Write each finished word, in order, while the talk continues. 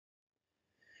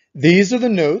These are the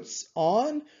notes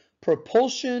on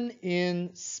propulsion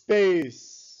in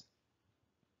space.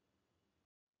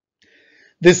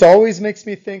 This always makes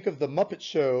me think of the Muppet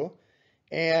Show,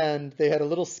 and they had a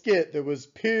little skit that was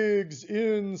pigs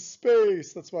in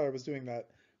space. That's why I was doing that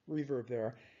reverb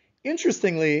there.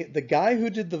 Interestingly, the guy who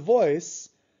did the voice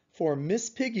for Miss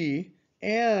Piggy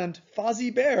and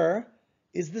Fozzie Bear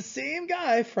is the same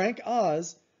guy, Frank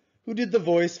Oz, who did the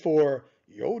voice for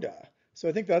Yoda. So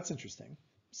I think that's interesting.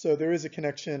 So there is a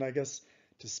connection, I guess,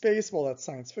 to space. Well, that's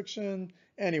science fiction.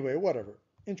 Anyway, whatever.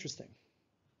 Interesting.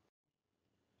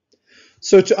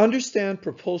 So to understand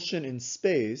propulsion in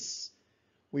space,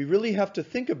 we really have to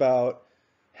think about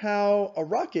how a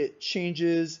rocket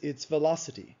changes its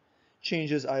velocity,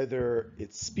 changes either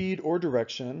its speed or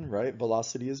direction, right?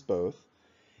 Velocity is both.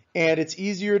 And it's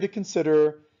easier to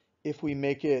consider if we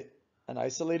make it an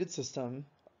isolated system,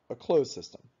 a closed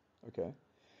system, okay?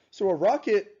 So a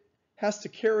rocket has to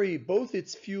carry both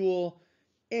its fuel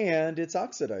and its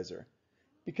oxidizer,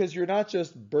 because you're not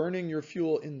just burning your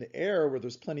fuel in the air where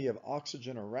there's plenty of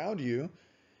oxygen around you.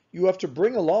 You have to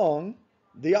bring along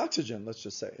the oxygen, let's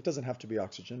just say. It doesn't have to be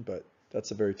oxygen, but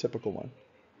that's a very typical one.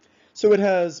 So it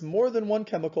has more than one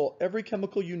chemical, every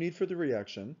chemical you need for the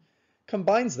reaction,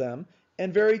 combines them,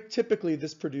 and very typically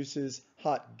this produces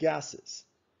hot gases.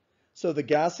 So the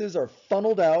gases are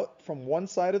funneled out from one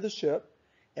side of the ship,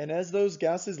 and as those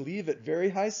gases leave at very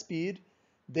high speed,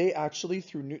 they actually,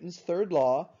 through Newton's third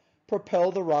law,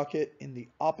 propel the rocket in the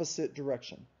opposite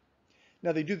direction.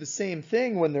 Now they do the same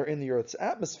thing when they're in the Earth's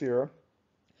atmosphere,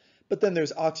 but then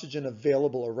there's oxygen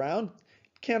available around.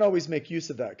 Can't always make use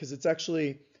of that because it's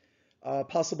actually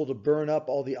possible to burn up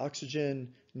all the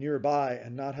oxygen nearby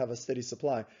and not have a steady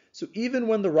supply. So even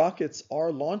when the rockets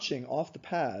are launching off the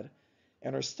pad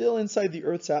and are still inside the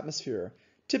Earth's atmosphere,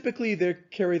 typically they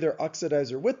carry their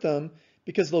oxidizer with them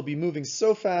because they'll be moving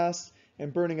so fast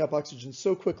and burning up oxygen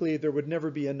so quickly there would never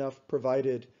be enough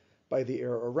provided by the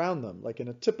air around them, like in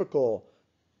a typical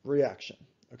reaction,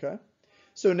 okay?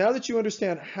 So now that you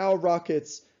understand how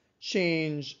rockets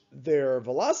change their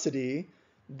velocity,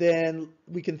 then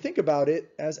we can think about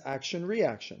it as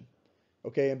action-reaction,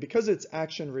 okay? And because it's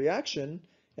action-reaction,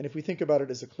 and if we think about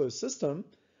it as a closed system,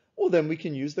 well, then we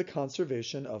can use the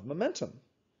conservation of momentum.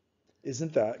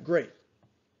 Isn't that great?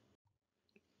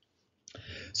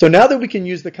 So now that we can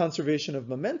use the conservation of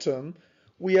momentum,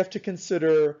 we have to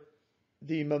consider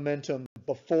the momentum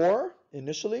before,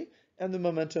 initially, and the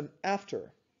momentum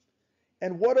after.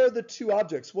 And what are the two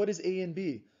objects? What is A and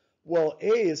B? Well,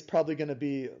 A is probably going to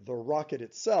be the rocket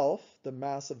itself, the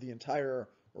mass of the entire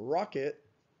rocket.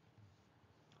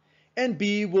 And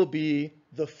B will be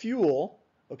the fuel,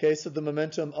 okay, so the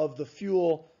momentum of the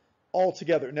fuel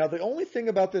altogether. Now, the only thing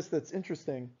about this that's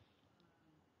interesting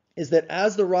is that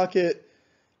as the rocket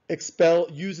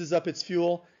uses up its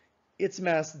fuel, its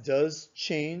mass does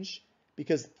change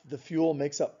because the fuel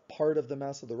makes up part of the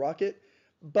mass of the rocket.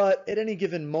 But at any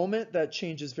given moment, that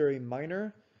change is very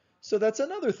minor. So that's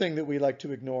another thing that we like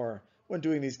to ignore when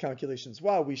doing these calculations.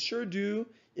 Wow, we sure do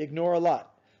ignore a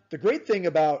lot. The great thing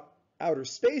about outer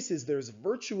space is there's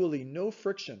virtually no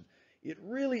friction. It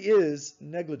really is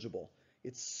negligible.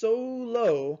 It's so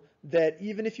low that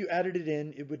even if you added it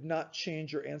in, it would not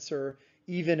change your answer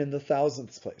even in the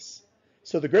thousandth place.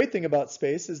 So the great thing about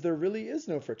space is there really is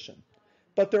no friction.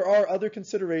 But there are other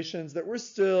considerations that we're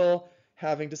still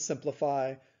having to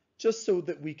simplify just so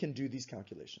that we can do these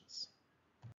calculations.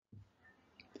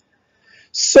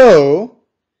 So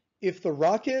if the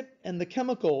rocket and the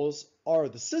chemicals are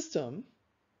the system,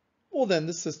 well then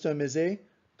the system is a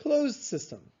closed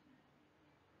system.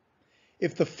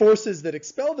 If the forces that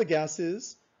expel the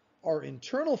gases are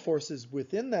internal forces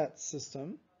within that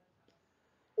system,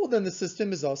 well then the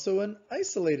system is also an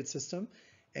isolated system.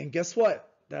 And guess what?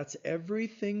 That's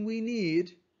everything we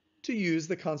need to use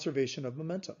the conservation of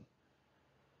momentum.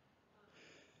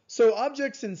 So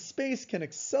objects in space can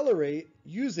accelerate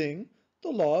using the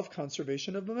law of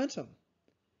conservation of momentum.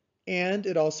 And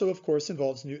it also, of course,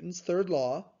 involves Newton's third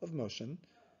law of motion,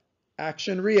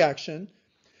 action-reaction.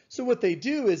 So what they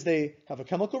do is they have a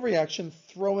chemical reaction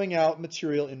throwing out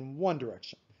material in one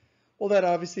direction. Well, that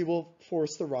obviously will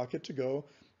force the rocket to go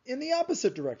in the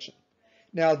opposite direction.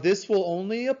 Now, this will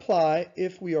only apply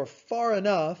if we are far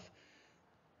enough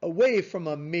away from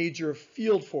a major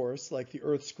field force like the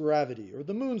Earth's gravity or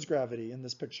the moon's gravity in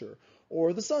this picture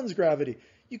or the sun's gravity.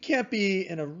 You can't be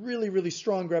in a really, really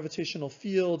strong gravitational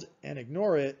field and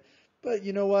ignore it. But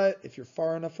you know what? If you're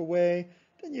far enough away,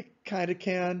 then you kind of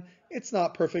can. It's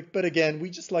not perfect, but again, we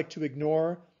just like to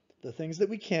ignore the things that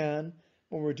we can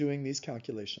when we're doing these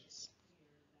calculations.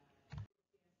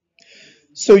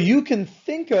 So you can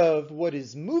think of what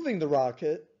is moving the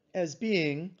rocket as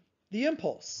being the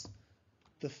impulse.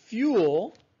 The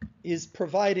fuel is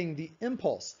providing the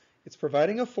impulse. It's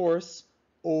providing a force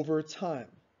over time.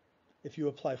 If you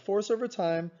apply force over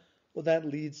time, well, that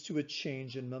leads to a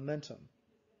change in momentum.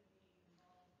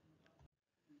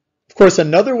 Of course,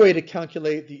 another way to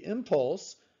calculate the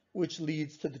impulse, which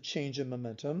leads to the change in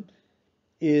momentum,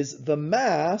 is the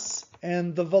mass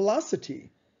and the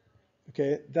velocity.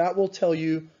 Okay, that will tell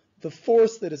you the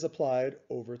force that is applied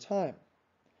over time.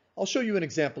 I'll show you an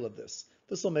example of this.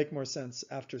 This will make more sense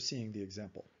after seeing the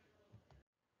example.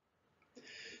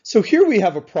 So here we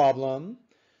have a problem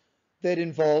that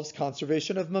involves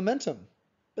conservation of momentum,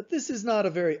 but this is not a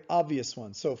very obvious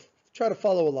one, so try to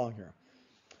follow along here.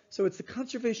 So it's the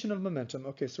conservation of momentum.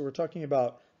 Okay, so we're talking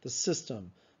about the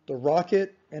system, the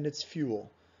rocket and its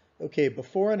fuel. Okay,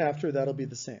 before and after, that'll be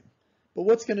the same. But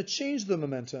what's going to change the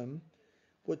momentum?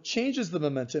 What changes the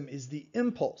momentum is the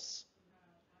impulse.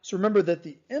 So remember that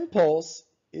the impulse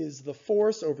is the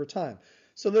force over time.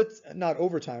 So let's, not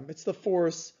over time, it's the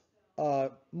force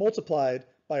multiplied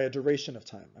by a duration of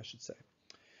time, I should say.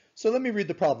 So let me read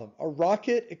the problem. A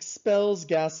rocket expels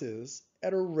gases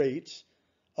at a rate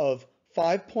of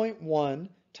 5.1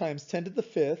 times 10 to the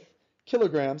 5th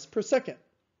kilograms per second,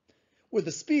 with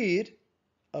a speed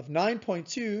of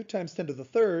 9.2 times 10 to the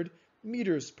 3rd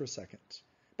meters per second.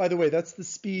 By the way, that's the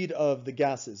speed of the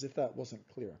gases, if that wasn't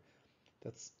clear.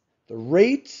 That's the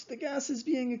rate the gas is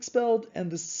being expelled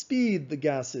and the speed the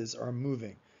gases are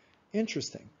moving.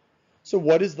 Interesting. So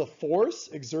what is the force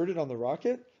exerted on the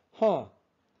rocket?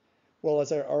 Well,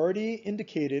 as I already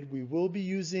indicated, we will be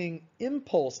using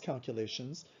impulse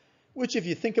calculations, which if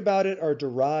you think about it are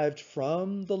derived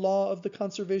from the law of the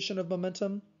conservation of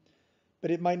momentum,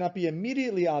 but it might not be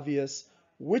immediately obvious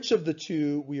which of the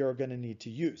two we are going to need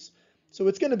to use. So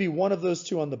it's going to be one of those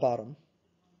two on the bottom.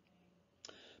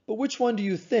 But which one do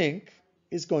you think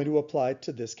is going to apply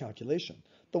to this calculation?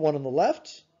 The one on the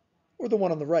left or the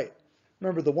one on the right?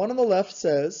 Remember, the one on the left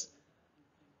says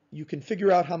you can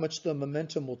figure out how much the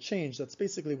momentum will change. That's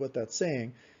basically what that's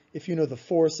saying if you know the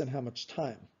force and how much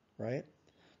time, right?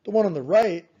 The one on the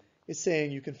right is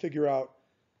saying you can figure out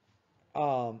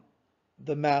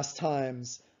the mass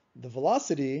times the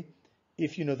velocity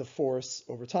if you know the force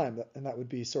over time, and that would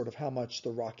be sort of how much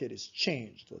the rocket is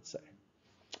changed, let's say.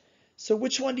 So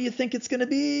which one do you think it's going to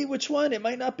be? Which one? It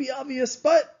might not be obvious,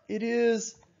 but it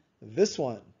is this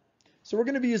one. So we're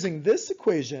going to be using this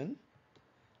equation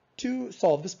to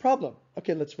solve this problem.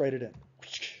 Okay, let's write it in.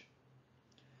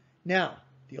 Now,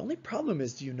 the only problem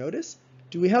is, do you notice?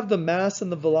 Do we have the mass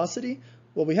and the velocity?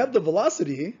 Well, we have the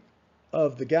velocity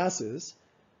of the gases,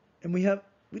 and we don't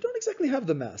exactly have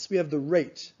the mass. We have the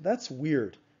rate. That's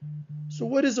weird. So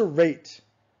what is a rate?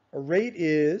 A rate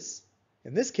is,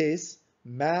 in this case,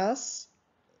 mass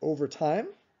over time.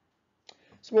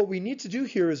 So what we need to do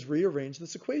here is rearrange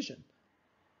this equation.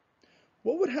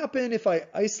 What would happen if I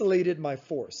isolated my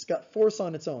force, got force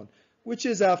on its own, which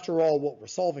is, after all, what we're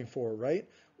solving for, right?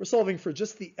 We're solving for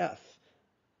just the F,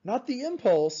 not the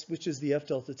impulse, which is the F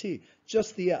delta T,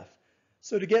 just the F.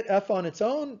 So to get F on its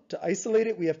own, to isolate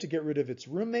it, we have to get rid of its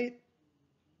roommate.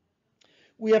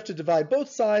 We have to divide both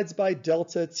sides by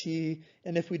delta T,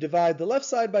 and if we divide the left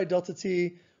side by delta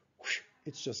T,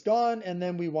 it's just gone, and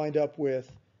then we wind up with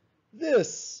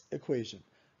this equation.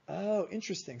 Oh,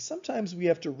 interesting. Sometimes we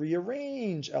have to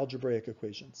rearrange algebraic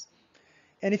equations.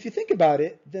 And if you think about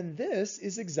it, then this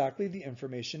is exactly the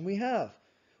information we have.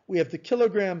 We have the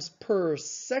kilograms per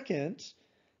second.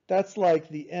 That's like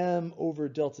the m over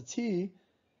delta t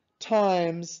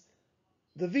times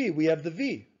the v. We have the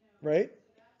v, right?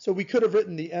 So we could have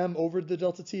written the m over the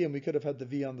delta t, and we could have had the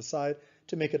v on the side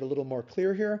to make it a little more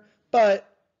clear here. But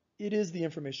it is the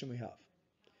information we have.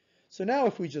 So now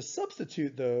if we just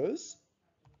substitute those,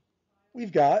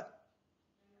 we've got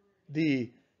the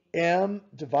m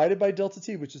divided by delta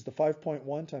t, which is the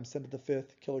 5.1 times 10 to the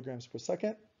 5th kilograms per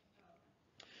second.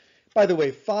 By the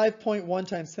way, 5.1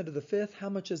 times 10 to the 5th, how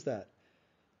much is that?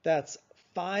 That's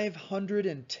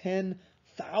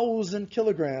 510,000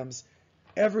 kilograms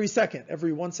every second,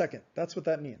 every 1 second. That's what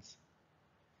that means.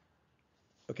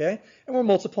 Okay? And we're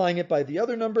multiplying it by the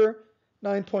other number,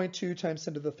 9.2 times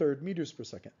 10 to the 3rd meters per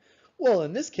second. Well,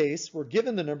 in this case, we're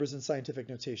given the numbers in scientific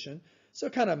notation, so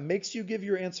it kind of makes you give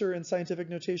your answer in scientific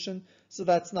notation. So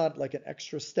that's not like an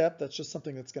extra step. That's just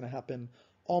something that's going to happen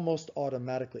almost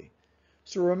automatically.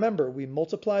 So remember, we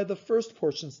multiply the first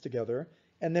portions together,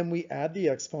 and then we add the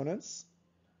exponents.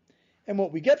 And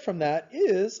what we get from that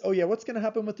is, oh yeah, what's going to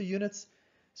happen with the units?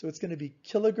 So it's going to be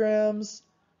kilograms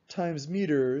times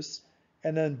meters,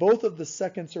 and then both of the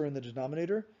seconds are in the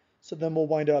denominator. So then we'll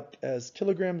wind up as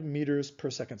kilograms meters per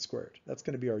second squared. That's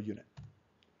going to be our unit.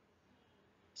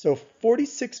 So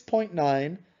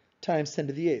 46.9 times 10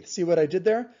 to the 8th. See what I did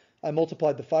there? I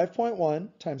multiplied the 5.1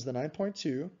 times the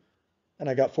 9.2, and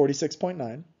I got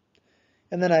 46.9.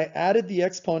 And then I added the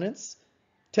exponents.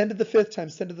 10 to the 5th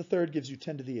times 10 to the 3rd gives you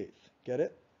 10 to the 8th. Get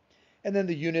it? And then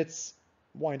the units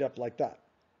wind up like that,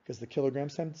 because the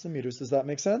kilograms times the meters. Does that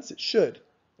make sense? It should.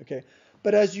 Okay.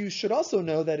 But as you should also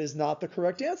know, that is not the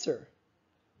correct answer.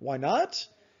 Why not?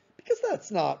 Because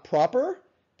that's not proper.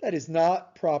 That is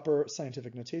not proper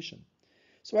scientific notation.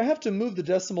 So I have to move the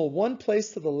decimal one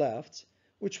place to the left,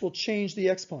 which will change the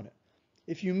exponent.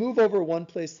 If you move over one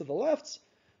place to the left,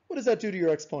 what does that do to your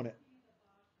exponent?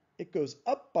 It goes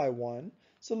up by 1.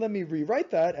 So let me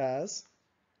rewrite that as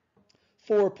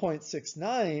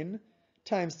 4.69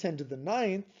 times 10 to the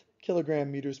 9th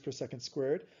kilogram meters per second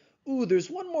squared. Ooh, there's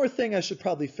one more thing I should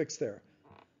probably fix there.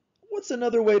 What's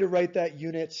another way to write that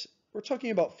unit? We're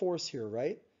talking about force here,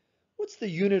 right? What's the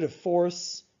unit of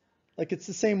force? Like it's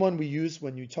the same one we use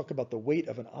when you talk about the weight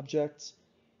of an object.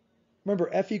 Remember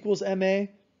F equals ma?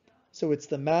 So it's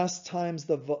the mass times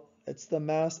the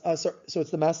mass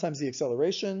times the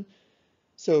acceleration.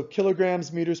 So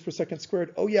kilograms meters per second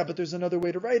squared. Oh yeah, but there's another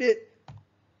way to write it.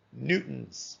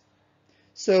 Newtons.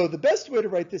 So the best way to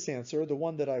write this answer, the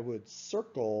one that I would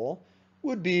circle,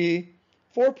 would be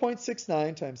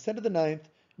 4.69 times 10 to the 9th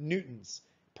newtons.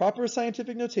 Proper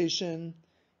scientific notation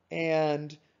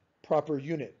and proper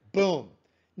unit. Boom.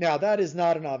 Now that is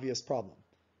not an obvious problem.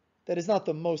 That is not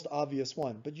the most obvious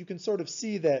one, but you can sort of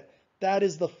see that that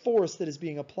is the force that is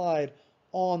being applied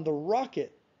on the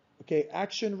rocket. Okay,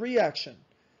 action, reaction.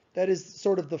 That is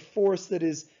sort of the force that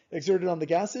is exerted on the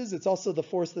gases. It's also the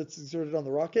force that's exerted on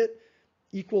the rocket.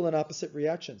 Equal and opposite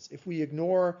reactions. If we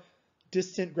ignore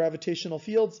distant gravitational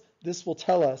fields, this will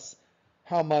tell us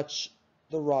how much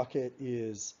the rocket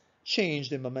is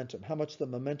changed in momentum, how much the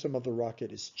momentum of the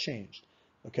rocket is changed.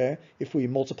 Okay, if we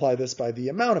multiply this by the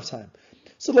amount of time.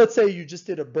 So let's say you just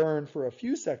did a burn for a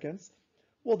few seconds.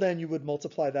 Well, then you would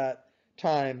multiply that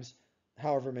times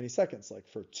however many seconds. Like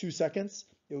for 2 seconds,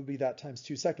 it would be that times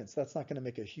 2 seconds. That's not going to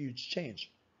make a huge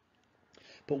change.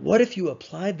 But what if you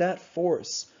applied that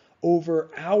force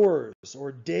over hours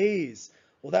or days?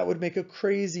 Well, that would make a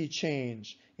crazy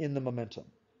change in the momentum.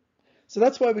 So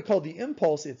that's why we call the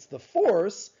impulse, it's the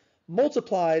force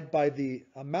multiplied by the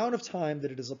amount of time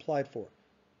that it is applied for.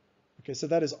 Okay, so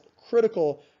that is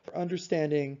critical for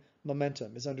understanding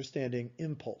momentum, is understanding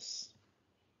impulse.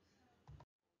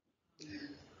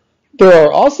 There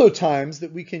are also times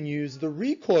that we can use the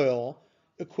recoil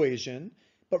equation,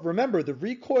 but remember the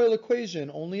recoil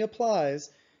equation only applies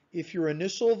if your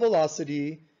initial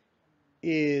velocity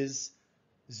is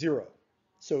 0.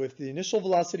 So if the initial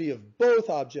velocity of both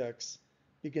objects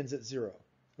begins at 0,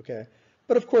 okay?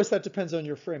 But of course that depends on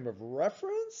your frame of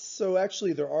reference, so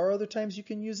actually there are other times you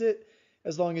can use it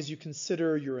as long as you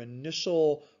consider your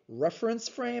initial reference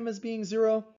frame as being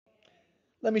 0.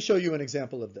 Let me show you an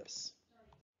example of this.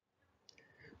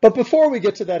 But before we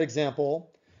get to that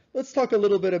example, let's talk a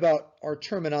little bit about our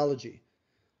terminology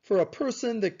for a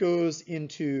person that goes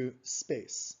into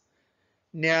space.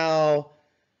 Now,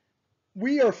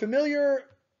 we are familiar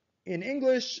in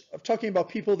English of talking about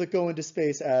people that go into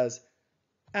space as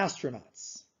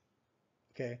astronauts.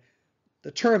 Okay,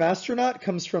 the term astronaut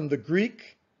comes from the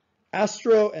Greek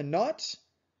astro and naut,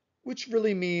 which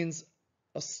really means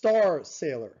a star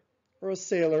sailor or a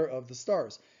sailor of the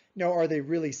stars. Now, are they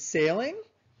really sailing?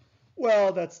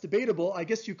 Well, that's debatable. I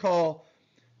guess you call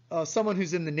someone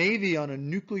who's in the Navy on a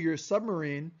nuclear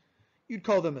submarine, you'd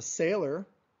call them a sailor,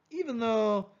 even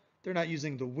though they're not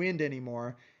using the wind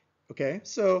anymore. Okay,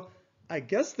 so I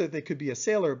guess that they could be a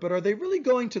sailor, but are they really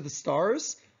going to the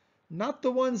stars? Not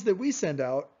the ones that we send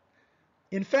out.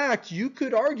 In fact, you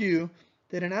could argue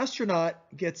that an astronaut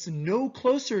gets no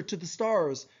closer to the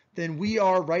stars than we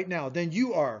are right now, than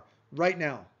you are right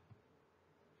now.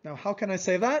 Now, how can I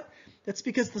say that? That's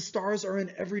because the stars are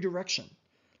in every direction.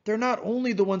 They're not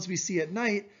only the ones we see at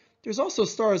night, there's also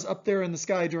stars up there in the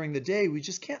sky during the day. We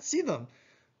just can't see them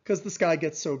because the sky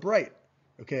gets so bright,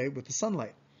 okay, with the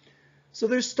sunlight. So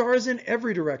there's stars in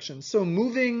every direction. So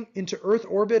moving into Earth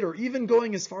orbit or even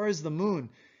going as far as the moon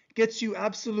gets you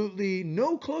absolutely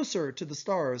no closer to the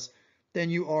stars than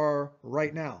you are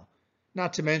right now.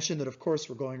 Not to mention that, of course,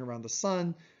 we're going around the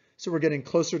sun, so we're getting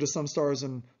closer to some stars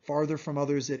and farther from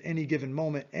others at any given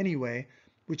moment anyway,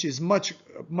 which is much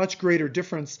greater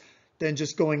difference than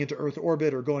just going into Earth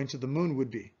orbit or going to the moon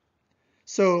would be.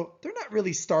 So they're not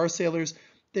really star sailors.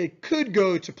 They could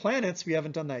go to planets. We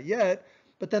haven't done that yet,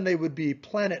 but then they would be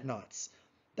planet nauts.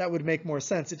 That would make more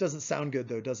sense. It doesn't sound good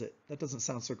though, does it? That doesn't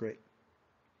sound so great.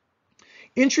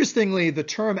 Interestingly, the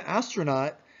term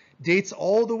astronaut dates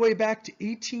all the way back to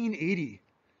 1880.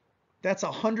 That's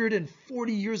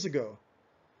 140 years ago.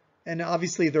 And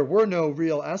obviously there were no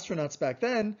real astronauts back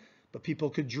then, but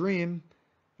people could dream.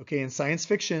 Okay, in science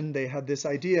fiction, they had this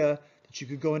idea that you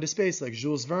could go into space, like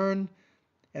Jules Verne.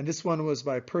 And this one was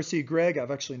by Percy Gregg.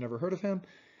 I've actually never heard of him.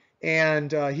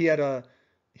 And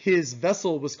his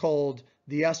vessel was called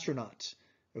the Astronaut.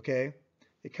 Okay,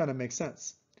 it kind of makes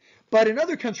sense. But in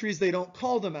other countries, they don't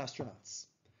call them astronauts.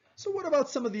 So what about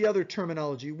some of the other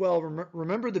terminology? Well,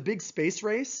 remember the big space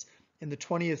race in the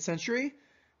 20th century?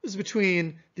 It was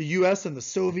between the US and the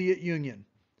Soviet Union.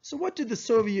 So what did the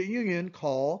Soviet Union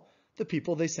call the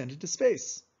people they sent into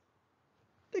space?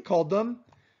 They called them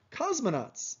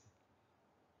cosmonauts.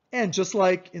 And just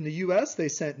like in the US, they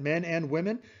sent men and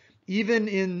women. Even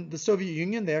in the Soviet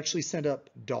Union, they actually sent up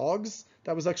dogs.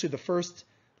 That was actually the first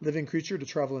living creature to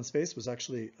travel in space, was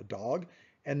actually a dog.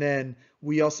 And then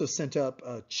we also sent up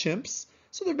chimps.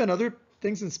 So there have been other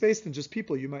things in space than just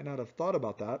people. You might not have thought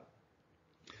about that.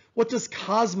 What does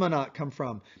cosmonaut come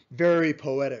from? Very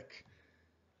poetic.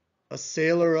 A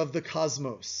sailor of the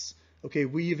cosmos. Okay,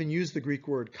 we even use the Greek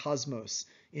word cosmos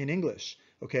in English.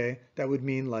 Okay, that would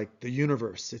mean like the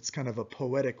universe. It's kind of a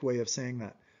poetic way of saying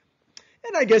that.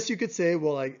 And I guess you could say,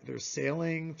 well, they're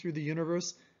sailing through the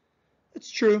universe. It's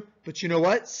true, but you know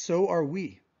what? So are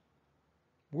we.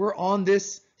 We're on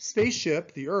this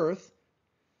spaceship, the Earth,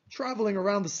 traveling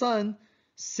around the sun,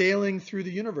 sailing through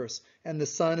the universe. And the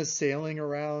sun is sailing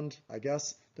around, I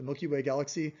guess, the Milky Way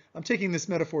galaxy. I'm taking this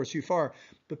metaphor too far,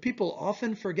 but people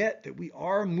often forget that we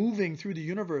are moving through the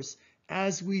universe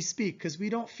as we speak because we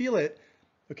don't feel it,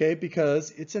 okay,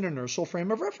 because it's an inertial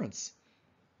frame of reference.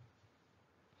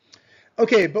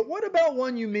 Okay, but what about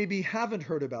one you maybe haven't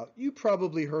heard about? You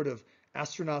probably heard of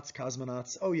astronauts,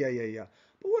 cosmonauts. Oh, yeah.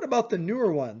 But what about the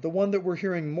newer one, the one that we're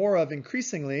hearing more of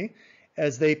increasingly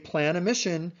as they plan a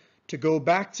mission to go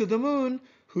back to the moon?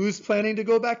 Who's planning to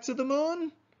go back to the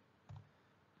moon?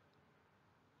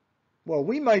 Well,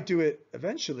 we might do it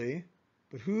eventually,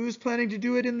 but who's planning to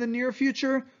do it in the near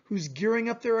future? Who's gearing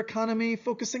up their economy,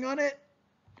 focusing on it?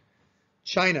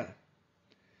 China.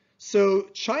 So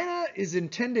China is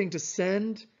intending to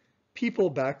send people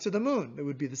back to the moon. It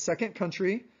would be the second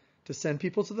country to send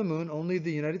people to the moon. Only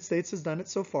the United States has done it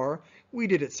so far. We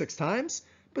did it 6 times,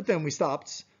 but then we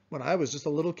stopped. When I was just a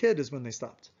little kid is when they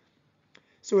stopped.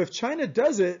 So if China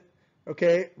does it,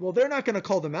 okay, well, they're not going to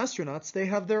call them astronauts. They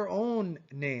have their own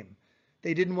name.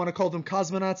 They didn't want to call them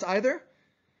cosmonauts either.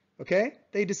 Okay,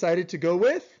 they decided to go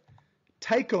with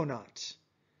taikonaut.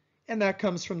 And that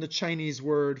comes from the Chinese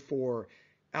word for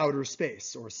outer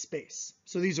space or space.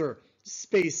 So these are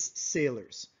space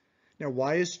sailors. Now,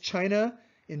 why is China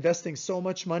investing so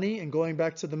much money in going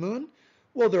back to the moon?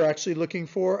 Well, they're actually looking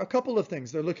for a couple of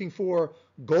things. They're looking for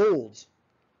gold.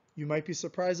 You might be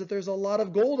surprised that there's a lot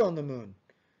of gold on the moon.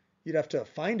 You'd have to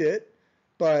find it,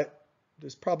 but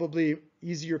there's probably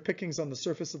easier pickings on the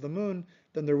surface of the moon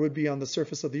than there would be on the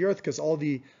surface of the Earth, because all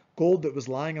the gold that was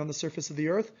lying on the surface of the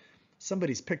Earth,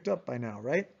 somebody's picked up by now,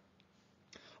 right?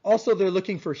 Also, they're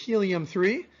looking for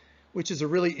helium-3, which is a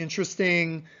really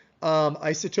interesting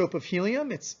isotope of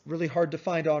helium. It's really hard to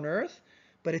find on Earth,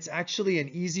 but it's actually an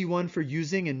easy one for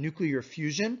using in nuclear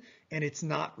fusion, and it's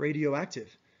not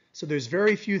radioactive. So there's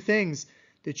very few things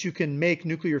that you can make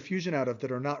nuclear fusion out of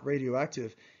that are not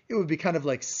radioactive. It would be kind of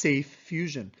like safe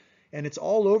fusion. And it's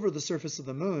all over the surface of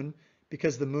the moon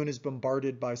because the moon is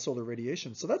bombarded by solar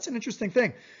radiation. So that's an interesting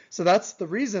thing. So that's the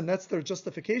reason, that's their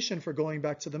justification for going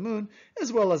back to the moon,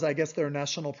 as well as, I guess, their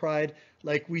national pride.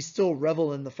 Like, we still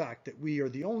revel in the fact that we are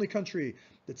the only country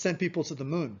that sent people to the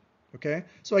moon. Okay,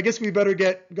 so I guess we better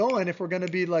get going if we're going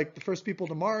to be like the first people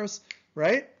to Mars,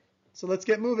 right? So let's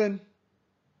get moving.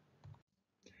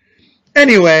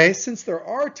 Anyway, since there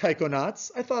are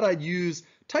taikonauts, I thought I'd use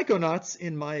taikonauts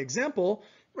in my example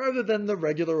rather than the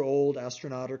regular old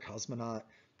astronaut or cosmonaut.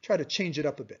 Try to change it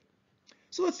up a bit.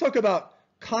 So let's talk about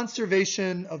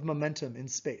conservation of momentum in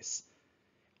space.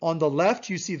 On the left,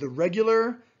 you see the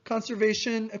regular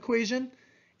conservation equation,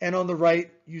 and on the right,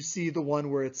 you see the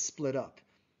one where it's split up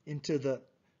into the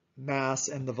mass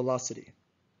and the velocity.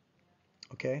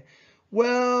 Okay,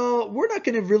 well, we're not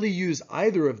going to really use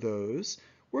either of those.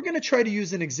 We're going to try to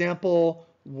use an example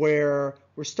where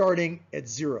we're starting at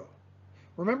 0.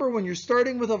 Remember, when you're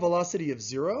starting with a velocity of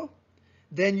 0,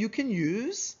 then you can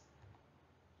use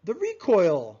the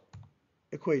recoil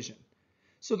equation.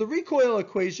 So the recoil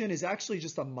equation is actually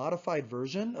just a modified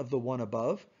version of the one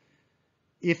above.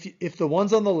 If the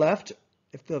ones on the left,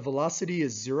 if the velocity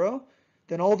is 0,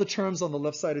 then all the terms on the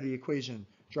left side of the equation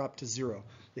drop to 0.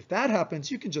 If that happens,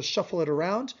 you can just shuffle it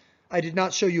around. I did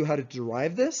not show you how to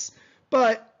derive this,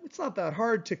 but it's not that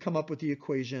hard to come up with the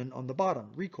equation on the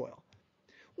bottom, recoil.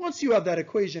 Once you have that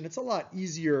equation, it's a lot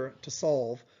easier to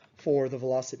solve for the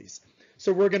velocities.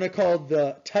 So we're going to call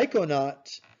the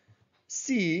taikonaut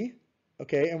C,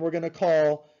 okay, and we're going to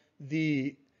call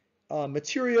the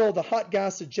material, the hot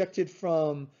gas ejected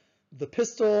from the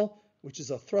pistol, which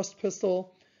is a thrust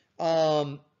pistol,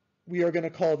 we are going to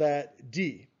call that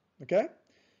D, okay?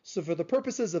 So for the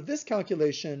purposes of this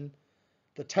calculation,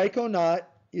 the taikonaut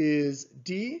is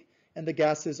D and the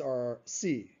gases are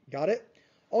C. Got it?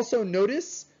 Also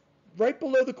notice right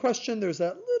below the question there's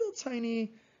that little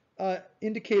tiny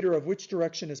indicator of which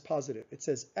direction is positive. It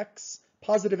says X,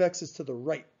 positive X is to the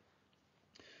right.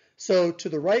 So to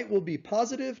the right will be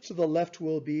positive, to the left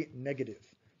will be negative.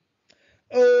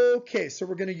 Okay, so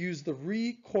we're going to use the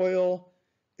recoil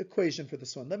equation for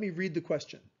this one. Let me read the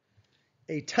question.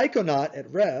 A taikonaut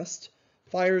at rest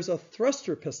fires a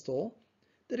thruster pistol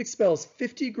that expels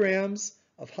 50 grams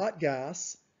of hot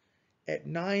gas at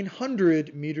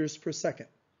 900 meters per second.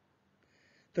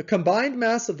 The combined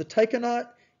mass of the taikonaut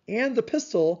and the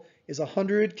pistol is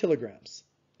 100 kilograms.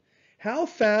 How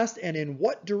fast and in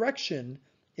what direction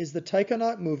is the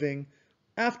taikonaut moving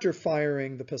after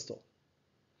firing the pistol?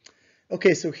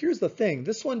 Okay, so here's the thing.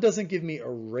 This one doesn't give me a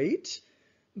rate,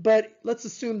 but let's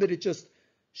assume that it just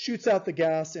shoots out the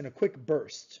gas in a quick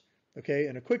burst, okay,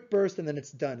 in a quick burst, and then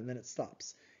it's done, and then it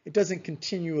stops. It doesn't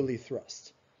continually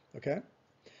thrust, okay?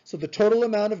 So the total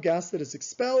amount of gas that is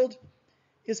expelled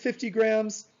is 50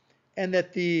 grams, and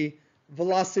that the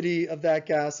velocity of that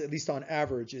gas, at least on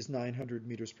average, is 900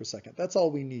 meters per second. That's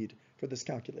all we need for this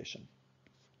calculation.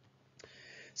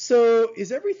 So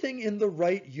is everything in the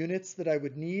right units that I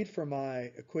would need for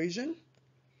my equation?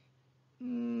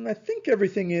 I think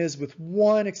everything is, with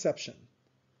one exception.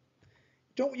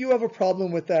 Don't you have a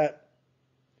problem with that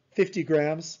 50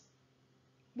 grams?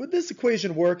 Would this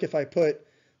equation work if I put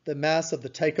the mass of the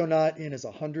taikonaut in as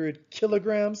 100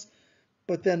 kilograms,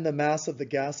 but then the mass of the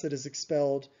gas that is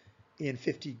expelled in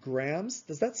 50 grams?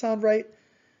 Does that sound right?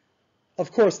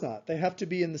 Of course not. They have to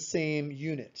be in the same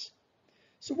unit.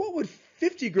 So what would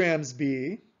 50 grams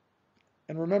be?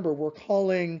 And remember, we're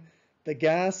calling the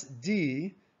gas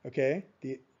D, okay?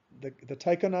 The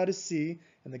taikonaut is C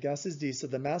and the gas is D, so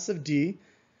the mass of D,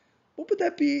 what would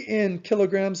that be in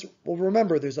kilograms? Well,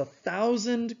 remember, there's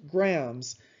 1,000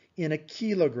 grams in a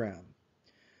kilogram.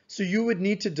 So you would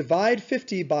need to divide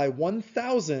 50 by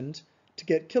 1,000 to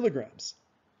get kilograms.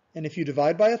 And if you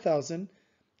divide by 1,000,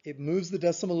 it moves the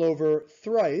decimal over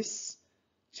thrice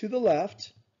to the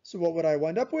left. So what would I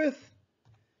wind up with?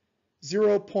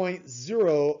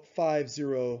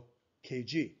 0.050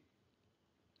 kg.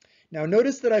 Now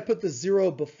notice that I put the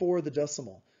 0 before the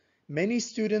decimal. Many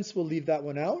students will leave that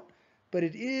one out, but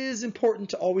it is important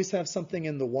to always have something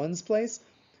in the ones place.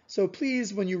 So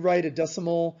please, when you write a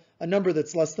decimal, a number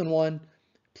that's less than 1,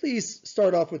 please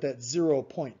start off with that 0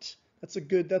 point. That's a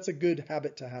good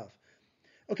habit to have.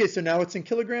 Okay, so now it's in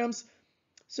kilograms.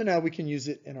 So now we can use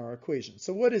it in our equation.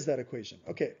 So what is that equation?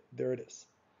 Okay, there it is.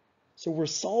 So we're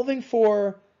solving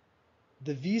for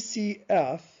the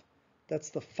VCF. That's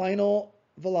the final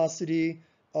velocity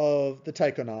of the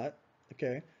taikonaut,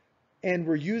 okay? And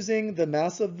we're using the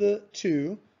mass of the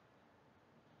two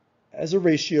as a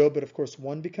ratio, but of course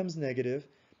one becomes negative.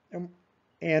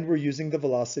 And we're using the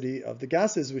velocity of the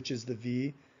gases, which is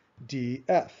the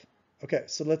VDF. Okay,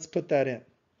 so let's put that in.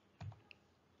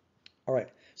 All right,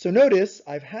 so notice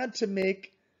I've had to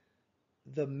make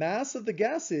the mass of the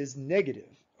gases negative,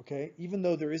 okay? Even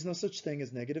though there is no such thing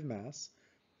as negative mass.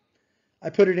 I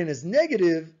put it in as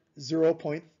negative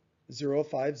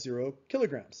 0.050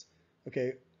 kilograms,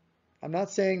 okay? I'm not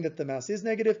saying that the mass is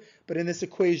negative, but in this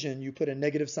equation, you put a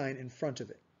negative sign in front of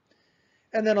it.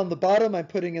 And then on the bottom, I'm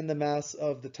putting in the mass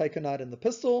of the taikonaut and the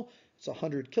pistol. It's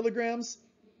 100 kilograms.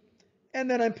 And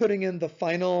then I'm putting in the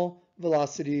final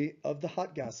velocity of the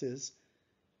hot gases,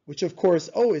 which of course,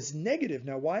 is negative.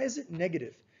 Now, why is it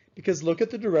negative? Because look at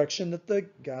the direction that the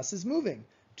gas is moving,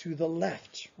 to the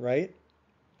left, right?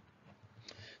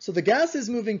 So the gas is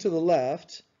moving to the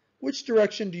left. Which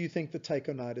direction do you think the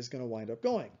taikonaut is going to wind up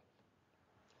going?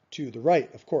 To the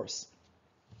right, of course.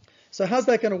 So how's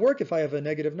that going to work if I have a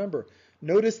negative number?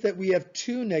 Notice that we have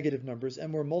two negative numbers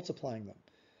and we're multiplying them.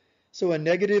 So a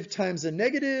negative times a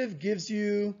negative gives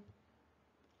you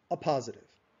a positive.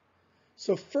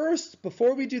 So first,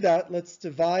 before we do that, let's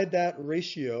divide that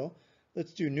ratio.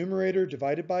 Let's do numerator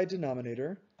divided by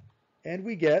denominator, and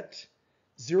we get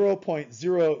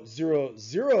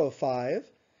 0.0005,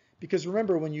 because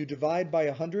remember, when you divide by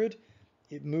 100,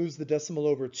 it moves the decimal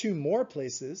over two more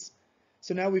places.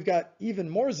 So now we've got even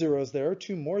more zeros there,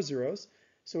 2 more zeros.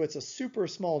 So it's a super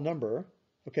small number,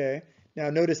 okay? Now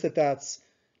notice that that's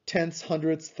tenths,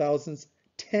 hundredths, thousandths,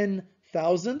 10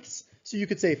 thousandths. So you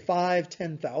could say 5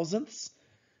 10,000ths,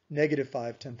 negative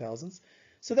 5 10,000ths.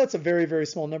 So that's a very, very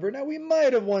small number. Now we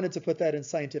might have wanted to put that in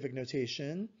scientific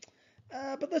notation,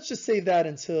 but let's just save that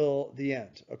until the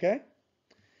end, okay?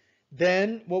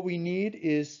 Then what we need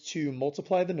is to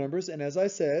multiply the numbers, and as I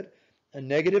said, a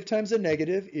negative times a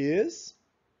negative is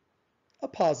a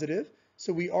positive,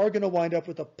 so we are going to wind up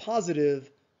with a positive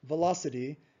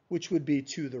velocity, which would be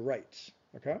to the right,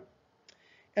 okay?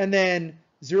 And then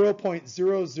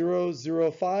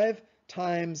 0.0005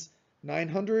 times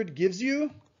 900 gives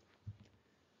you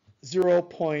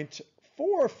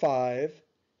 0.45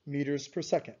 meters per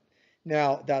second.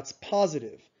 Now that's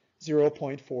positive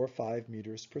 0.45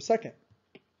 meters per second.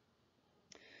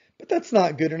 But that's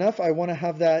not good enough. I want to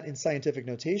have that in scientific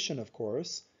notation, of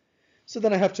course. So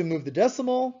then I have to move the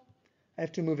decimal. I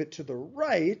have to move it to the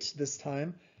right this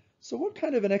time. So what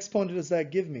kind of an exponent does that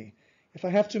give me? If I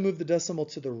have to move the decimal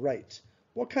to the right,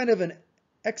 what kind of an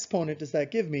exponent does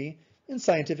that give me in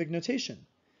scientific notation?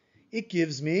 It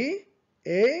gives me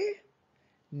a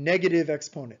negative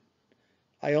exponent.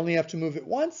 I only have to move it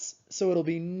once, so it'll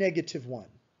be -1.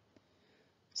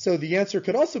 So the answer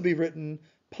could also be written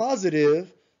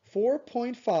positive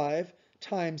 4.5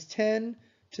 times 10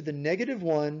 to the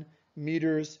 -1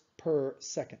 meters per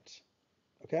second.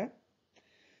 Okay?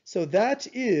 So that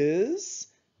is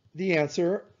the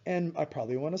answer, and I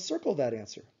probably want to circle that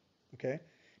answer. Okay?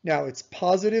 Now it's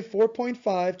positive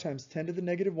 4.5 times 10 to the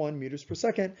 -1 meters per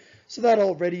second, so that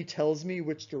already tells me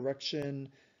which direction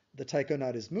the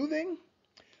taikonaut is moving.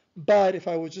 But if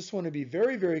I would just want to be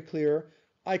very, very clear,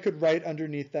 I could write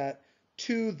underneath that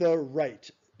to the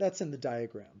right. That's in the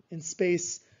diagram. In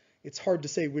space, it's hard to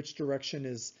say which direction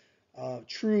is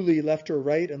truly left or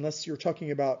right unless you're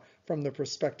talking about from the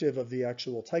perspective of the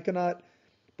actual taikonaut.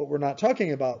 But we're not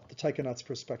talking about the taikonaut's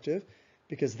perspective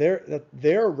because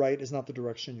their right is not the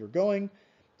direction you're going.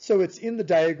 So it's in the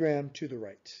diagram to the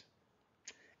right.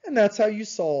 And that's how you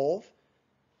solve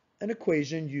an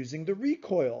equation using the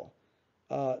recoil.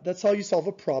 That's how you solve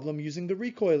a problem using the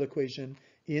recoil equation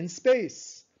in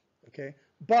space. Okay?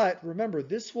 But remember,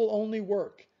 this will only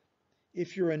work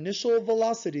if your initial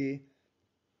velocity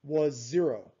was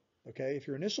 0. Okay? If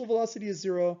your initial velocity is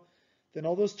 0, then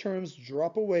all those terms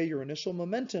drop away. Your initial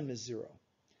momentum is 0.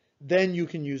 Then you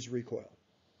can use recoil.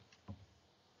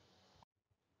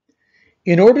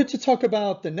 In order to talk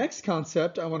about the next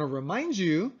concept, I want to remind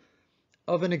you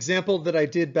of an example that I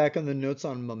did back on the notes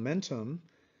on momentum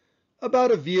about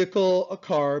a vehicle, a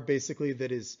car, basically,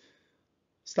 that is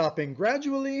stopping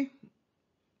gradually,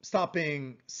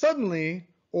 stopping suddenly,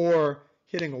 or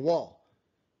hitting a wall.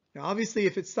 Now, obviously,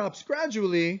 if it stops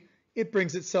gradually, it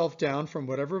brings itself down from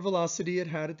whatever velocity it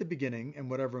had at the beginning and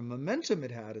whatever momentum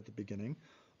it had at the beginning,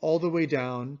 all the way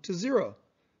down to 0.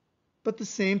 But the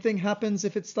same thing happens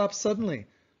if it stops suddenly.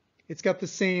 It's got the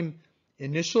same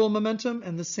initial momentum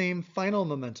and the same final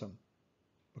momentum.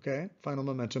 Okay, final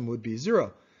momentum would be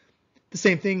 0. The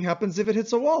same thing happens if it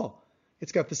hits a wall.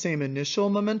 It's got the same initial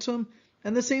momentum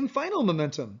and the same final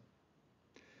momentum.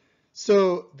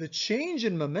 So the change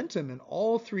in momentum in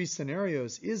all three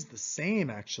scenarios is the same,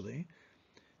 actually.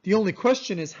 The only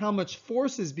question is how much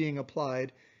force is being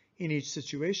applied in each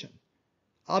situation.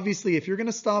 Obviously, if you're going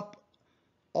to stop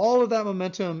all of that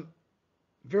momentum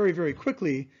very, very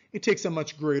quickly, it takes a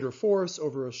much greater force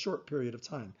over a short period of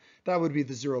time. That would be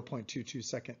the 0.22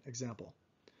 second example.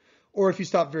 Or if you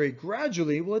stop very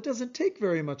gradually, well, it doesn't take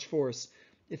very much force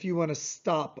if you want to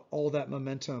stop all that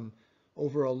momentum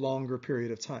over a longer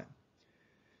period of time.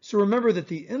 So remember that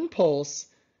the impulse,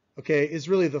 okay, is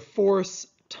really the force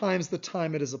times the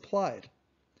time it is applied.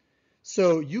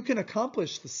 So you can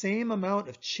accomplish the same amount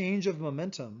of change of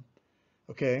momentum,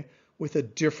 okay, with a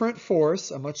different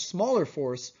force, a much smaller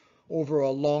force, over a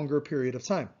longer period of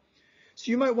time.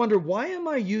 So you might wonder, why am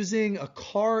I using a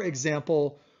car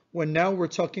example when now we're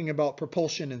talking about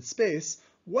propulsion in space?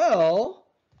 Well,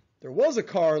 there was a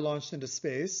car launched into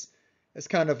space as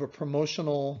kind of a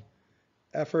promotional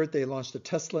effort. They launched a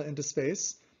Tesla into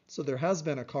space, so there has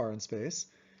been a car in space,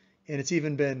 and it's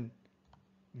even been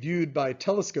viewed by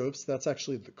telescopes. That's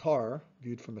actually the car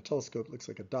viewed from a telescope. Looks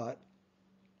like a dot.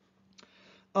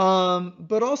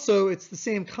 But also it's the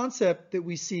same concept that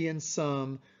we see in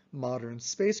some modern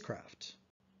spacecraft.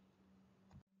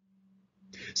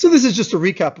 So this is just a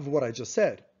recap of what I just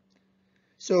said.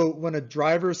 So when a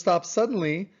driver stops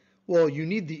suddenly, well, you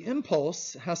need the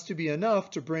impulse has to be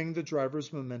enough to bring the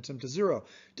driver's momentum to 0,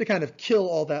 to kind of kill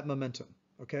all that momentum,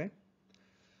 okay?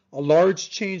 A large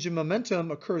change in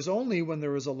momentum occurs only when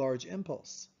there is a large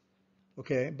impulse.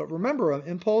 Okay, but remember, an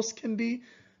impulse can be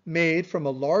made from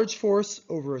a large force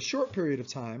over a short period of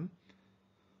time,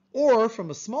 or from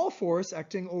a small force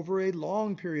acting over a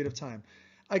long period of time.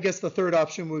 I guess the third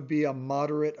option would be a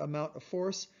moderate amount of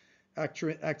force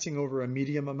acting over a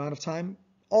medium amount of time.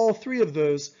 All three of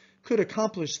those could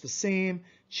accomplish the same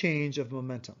change of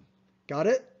momentum. Got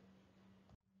it?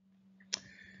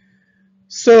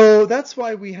 So that's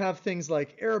why we have things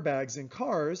like airbags in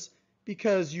cars,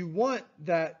 because you want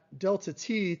that delta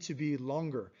t to be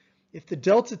longer. If the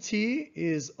delta t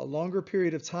is a longer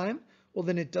period of time, well,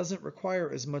 then it doesn't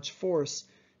require as much force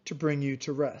to bring you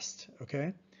to rest,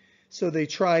 okay? So they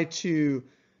try to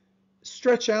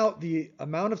stretch out the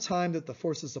amount of time that the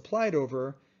force is applied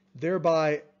over,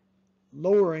 thereby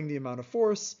lowering the amount of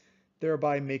force,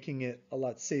 thereby making it a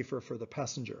lot safer for the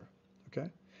passenger, okay?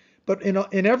 But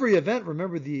in every event,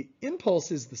 remember, the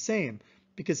impulse is the same,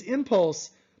 because impulse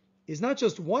is not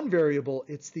just one variable,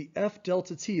 it's the F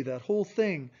delta t. That whole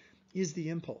thing is the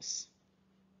impulse.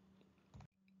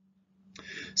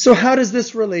 So how does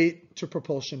this relate to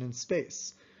propulsion in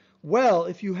space? Well,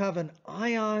 if you have an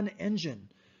ion engine,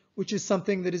 which is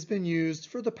something that has been used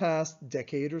for the past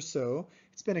decade or so,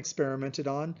 it's been experimented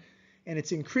on, and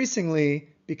it's increasingly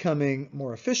becoming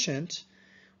more efficient,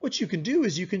 what you can do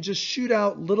is you can just shoot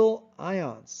out little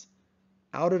ions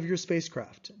out of your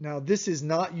spacecraft. Now, this is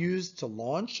not used to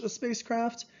launch a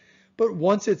spacecraft, but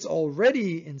once it's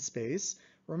already in space,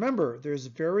 remember, there's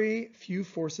very few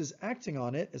forces acting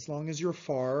on it as long as you're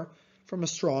far from a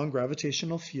strong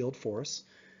gravitational field force.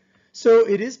 So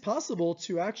it is possible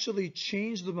to actually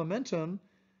change the momentum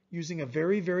using a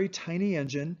very, very tiny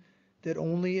engine that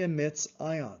only emits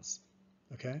ions,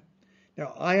 okay?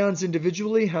 Now, ions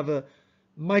individually have a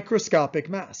microscopic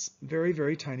mass, very,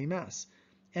 very tiny mass.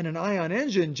 And an ion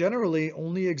engine generally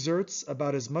only exerts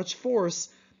about as much force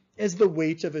as the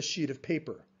weight of a sheet of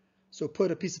paper. So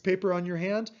put a piece of paper on your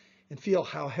hand and feel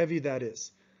how heavy that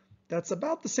is. That's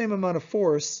about the same amount of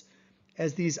force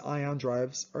as these ion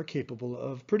drives are capable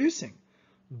of producing.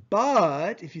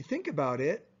 But if you think about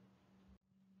it,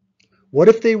 what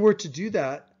if they were to do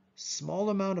that small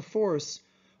amount of force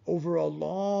over a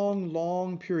long,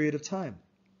 long period of time?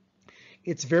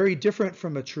 It's very different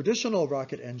from a traditional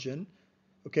rocket engine,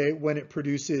 okay, when it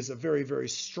produces a very, very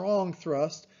strong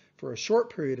thrust for a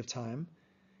short period of time.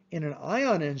 In an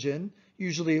ion engine,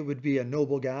 usually it would be a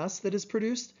noble gas that is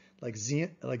produced, like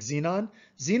xenon.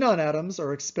 Xenon atoms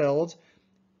are expelled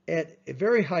at a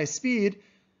very high speed,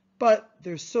 but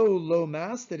they're so low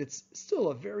mass that it's still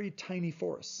a very tiny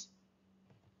force.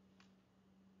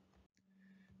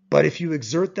 But if you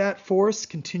exert that force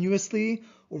continuously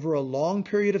over a long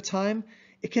period of time,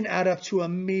 it can add up to a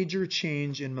major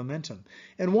change in momentum.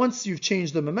 And once you've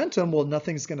changed the momentum, well,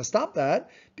 nothing's going to stop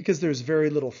that because there's very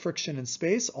little friction in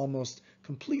space, almost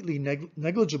completely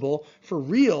negligible for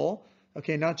real,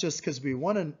 okay, not just because we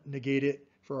want to negate it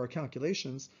for our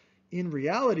calculations. In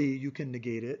reality, you can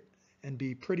negate it and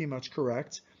be pretty much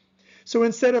correct. So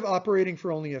instead of operating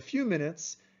for only a few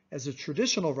minutes, as a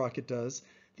traditional rocket does,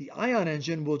 the ion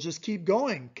engine will just keep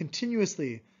going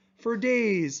continuously for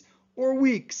days or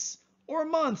weeks or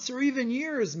months or even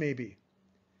years maybe.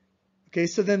 Okay,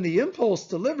 so then the impulse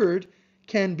delivered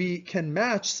can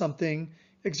match something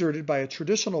exerted by a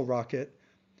traditional rocket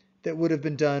that would have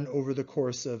been done over the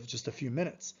course of just a few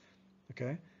minutes.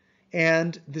 Okay,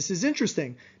 and this is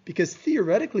interesting because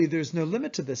theoretically there's no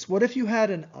limit to this. What if you had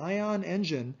an ion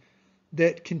engine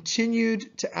that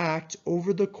continued to act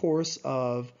over the course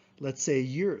of, let's say,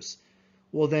 years?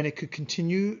 Well, then it could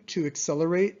continue to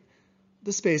accelerate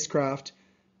the spacecraft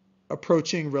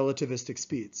approaching relativistic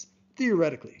speeds,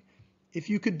 theoretically. If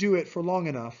you could do it for long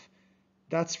enough,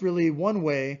 that's really one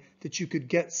way that you could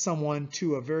get someone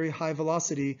to a very high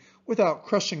velocity without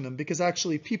crushing them, because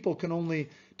actually people can only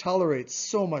tolerate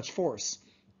so much force.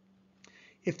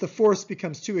 If the force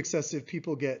becomes too excessive,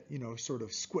 people get, sort of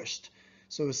squished.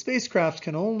 So a spacecraft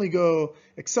can only go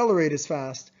accelerate as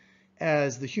fast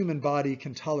as the human body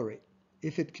can tolerate,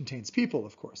 if it contains people,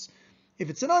 of course. If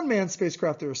it's an unmanned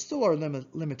spacecraft, there still are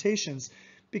limitations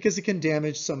because it can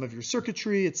damage some of your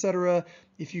circuitry, etc.,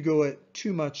 if you go at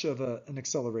too much of an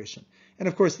acceleration. And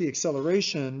of course, the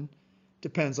acceleration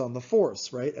depends on the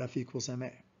force, right? F equals ma.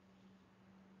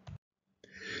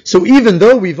 So even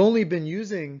though we've only been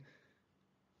using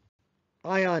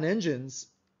ion engines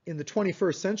in the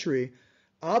 21st century,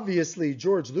 obviously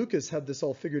George Lucas had this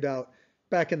all figured out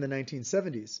back in the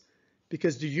 1970s.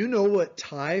 Because do you know what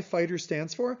TIE fighter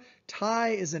stands for? TIE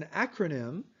is an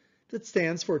acronym that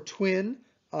stands for Twin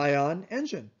Ion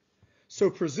Engine. So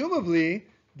presumably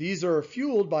These are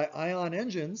fueled by ion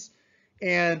engines.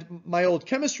 And my old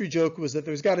chemistry joke was that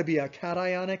there's got to be a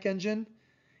cationic engine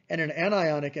and an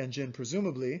anionic engine,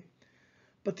 presumably.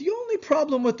 But the only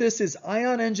problem with this is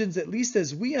ion engines, at least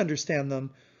as we understand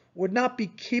them, would not be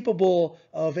capable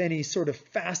of any sort of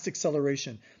fast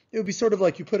acceleration. It would be sort of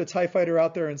like you put a TIE fighter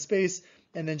out there in space,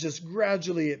 and then just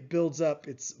gradually it builds up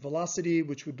its velocity,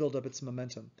 which would build up its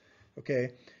momentum.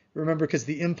 Okay, remember, because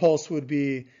the impulse would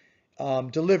be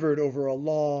delivered over a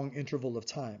long interval of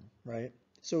time, right?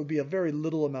 So it would be a very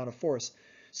little amount of force.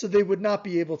 So they would not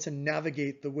be able to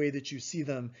navigate the way that you see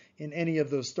them in any of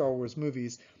those Star Wars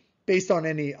movies based on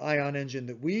any ion engine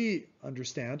that we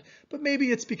understand. But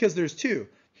maybe it's because there's two.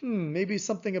 Maybe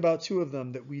something about two of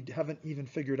them that we haven't even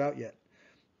figured out yet.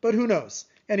 But who knows?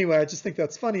 Anyway, I just think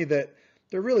that's funny that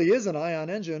there really is an ion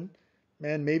engine,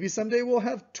 and maybe someday we'll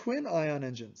have twin ion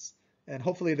engines, and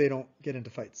hopefully they don't get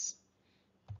into fights.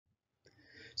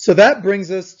 So that brings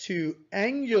us to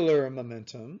angular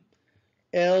momentum.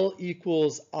 L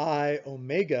equals I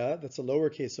omega. That's a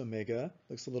lowercase omega.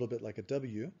 Looks a little bit like a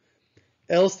W.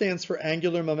 L stands for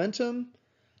angular momentum.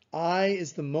 I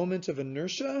is the moment of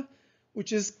inertia,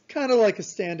 which is kind of like a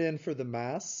stand-in for the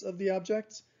mass of the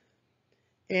object.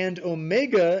 And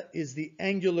omega is the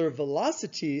angular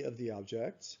velocity of the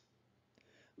object.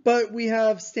 But we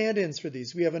have stand-ins for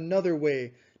these. We have another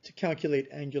way to calculate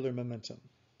angular momentum.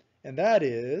 And that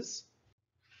is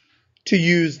to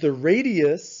use the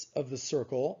radius of the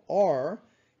circle, r,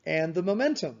 and the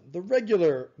momentum, the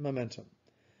regular momentum.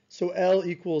 So L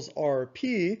equals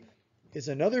rp is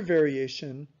another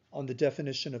variation on the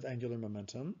definition of angular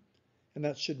momentum. And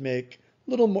that should make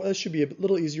that should be a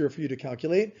little easier for you to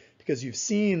calculate because you've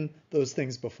seen those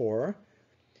things before.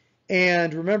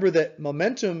 And remember that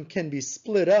momentum can be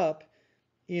split up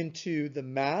into the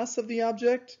mass of the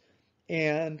object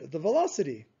and the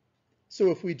velocity.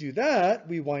 So if we do that,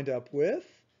 we wind up with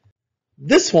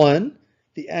this one,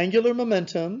 the angular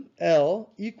momentum,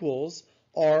 L, equals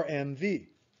rmv.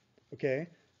 Okay,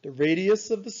 the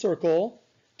radius of the circle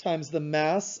times the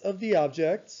mass of the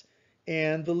object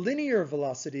and the linear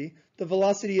velocity, the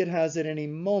velocity it has at any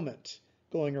moment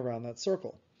going around that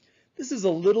circle. This is a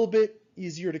little bit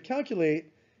easier to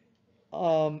calculate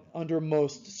under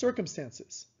most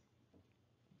circumstances.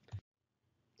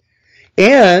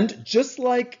 And just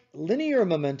like linear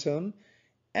momentum,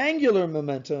 angular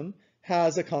momentum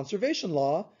has a conservation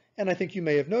law, and I think you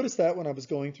may have noticed that when I was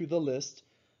going through the list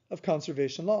of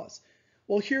conservation laws.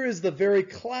 Well, here is the very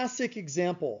classic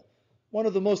example, one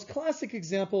of the most classic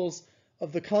examples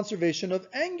of the conservation of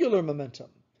angular momentum.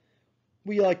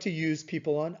 We like to use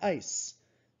people on ice,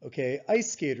 okay?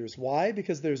 Ice skaters. Why?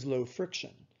 Because there's low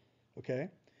friction, okay?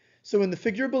 So in the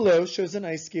figure below shows an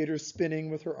ice skater spinning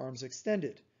with her arms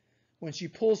extended. When she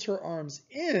pulls her arms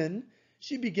in,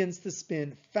 she begins to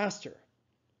spin faster.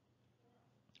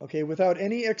 Okay, without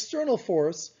any external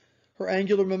force, her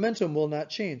angular momentum will not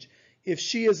change. If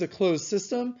she is a closed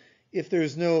system, if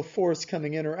there's no force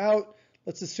coming in or out,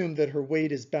 let's assume that her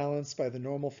weight is balanced by the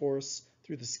normal force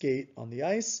through the skate on the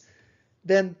ice,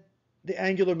 then the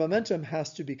angular momentum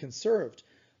has to be conserved.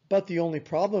 But the only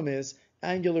problem is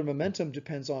angular momentum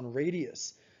depends on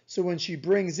radius. So when she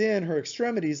brings in her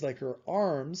extremities, like her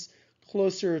arms,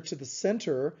 closer to the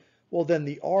center, well, then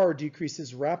the r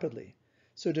decreases rapidly.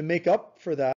 So to make up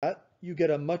for that, you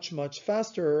get a much, much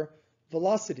faster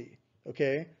velocity,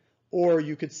 okay? Or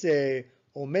you could say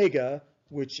omega,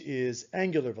 which is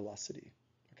angular velocity,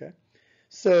 okay?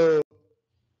 So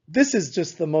this is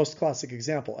just the most classic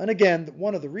example. And again,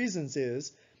 one of the reasons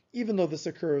is, even though this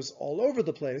occurs all over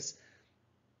the place,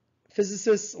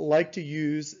 physicists like to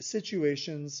use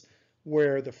situations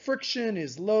where the friction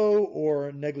is low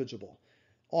or negligible.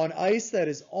 On ice, that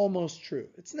is almost true.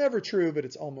 It's never true, but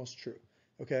it's almost true,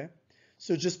 okay?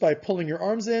 So just by pulling your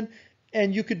arms in,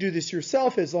 and you could do this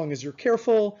yourself as long as you're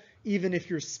careful, even if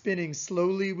you're spinning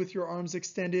slowly with your arms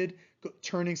extended,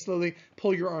 turning slowly,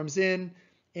 pull your arms in,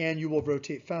 and you will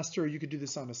rotate faster. You could do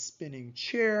this on a spinning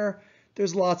chair.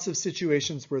 There's lots of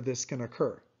situations where this can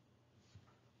occur.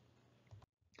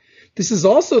 This is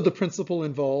also the principle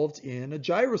involved in a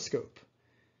gyroscope,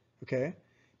 okay?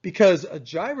 Because a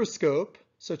gyroscope,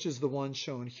 such as the one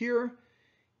shown here,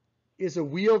 is a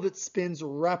wheel that spins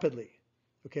rapidly,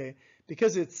 okay?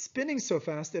 Because it's spinning so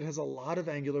fast, it has a lot of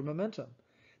angular momentum.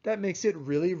 That makes it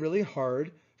really, really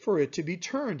hard for it to be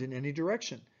turned in any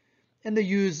direction. And they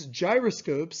use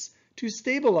gyroscopes to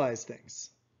stabilize things.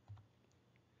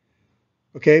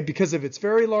 Okay, because of its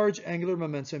very large angular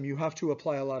momentum, you have to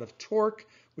apply a lot of torque,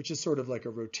 which is sort of like a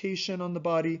rotation on the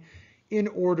body, in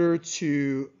order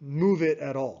to move it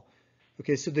at all.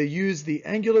 Okay, so they use the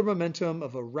angular momentum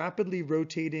of a rapidly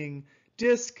rotating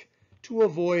disk to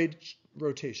avoid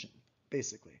rotation,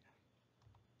 basically.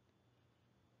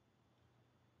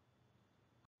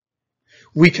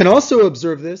 We can also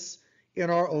observe this in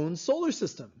our own solar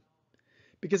system,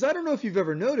 because I don't know if you've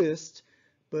ever noticed,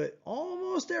 but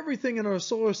almost everything in our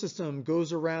solar system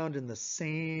goes around in the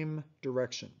same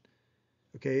direction.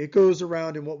 Okay, it goes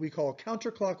around in what we call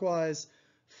counterclockwise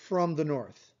from the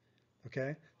north.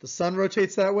 Okay, the sun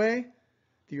rotates that way,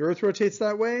 the earth rotates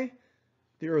that way,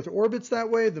 the earth orbits that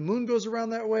way, the moon goes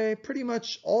around that way, pretty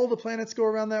much all the planets go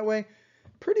around that way.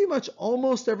 Pretty much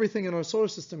almost everything in our solar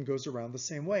system goes around the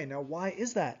same way. Now, why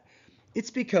is that? It's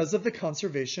because of the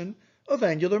conservation of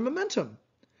angular momentum.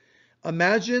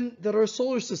 Imagine that our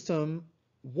solar system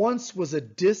once was a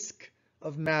disk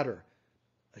of matter,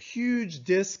 a huge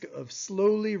disk of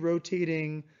slowly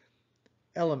rotating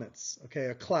elements, okay,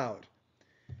 a cloud.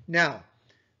 Now,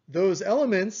 those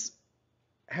elements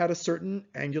had a certain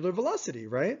angular velocity,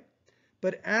 right?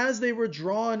 But as they were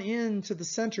drawn into the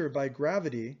center by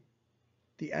gravity,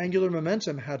 the angular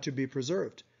momentum had to be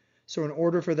preserved. So in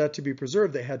order for that to be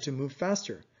preserved, they had to move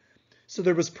faster. So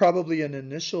there was probably an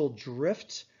initial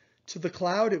drift to the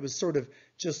cloud. It was sort of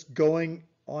just going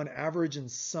on average in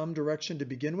some direction to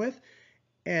begin with,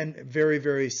 and very,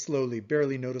 very slowly,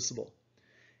 barely noticeable.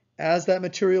 As that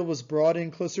material was brought in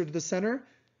closer to the center,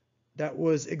 that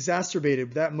was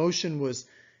exacerbated. That motion was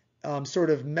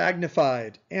sort of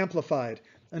magnified, amplified,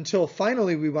 until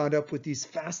finally we wound up with these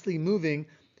fastly moving,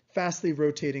 fastly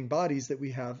rotating bodies that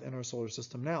we have in our solar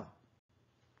system now.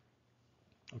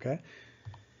 Okay,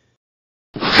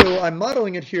 so I'm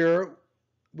modeling it here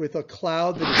with a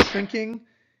cloud that is shrinking,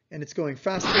 and it's going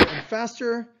faster and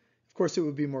faster. Of course, it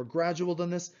would be more gradual than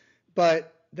this,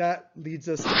 but that leads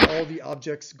us to all the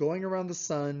objects going around the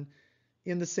sun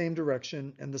in the same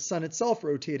direction, and the sun itself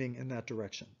rotating in that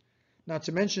direction. Not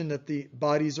to mention that the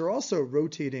bodies are also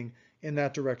rotating in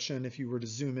that direction if you were to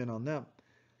zoom in on them.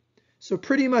 So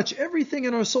pretty much everything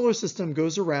in our solar system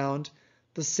goes around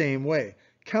the same way,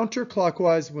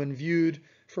 counterclockwise when viewed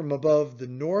from above the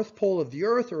north pole of the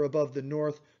Earth or above the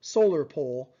north solar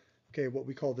pole, okay, what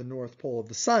we call the north pole of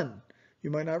the sun. You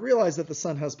might not realize that the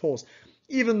sun has poles,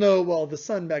 even though, well, the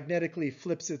sun magnetically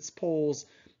flips its poles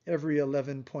every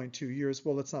 11.2 years.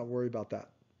 Well, let's not worry about that.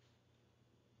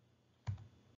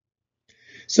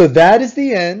 So that is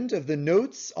the end of the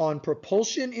notes on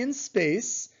propulsion in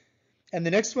space. And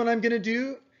the next one I'm going to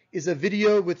do is a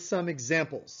video with some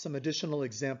examples, some additional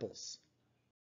examples.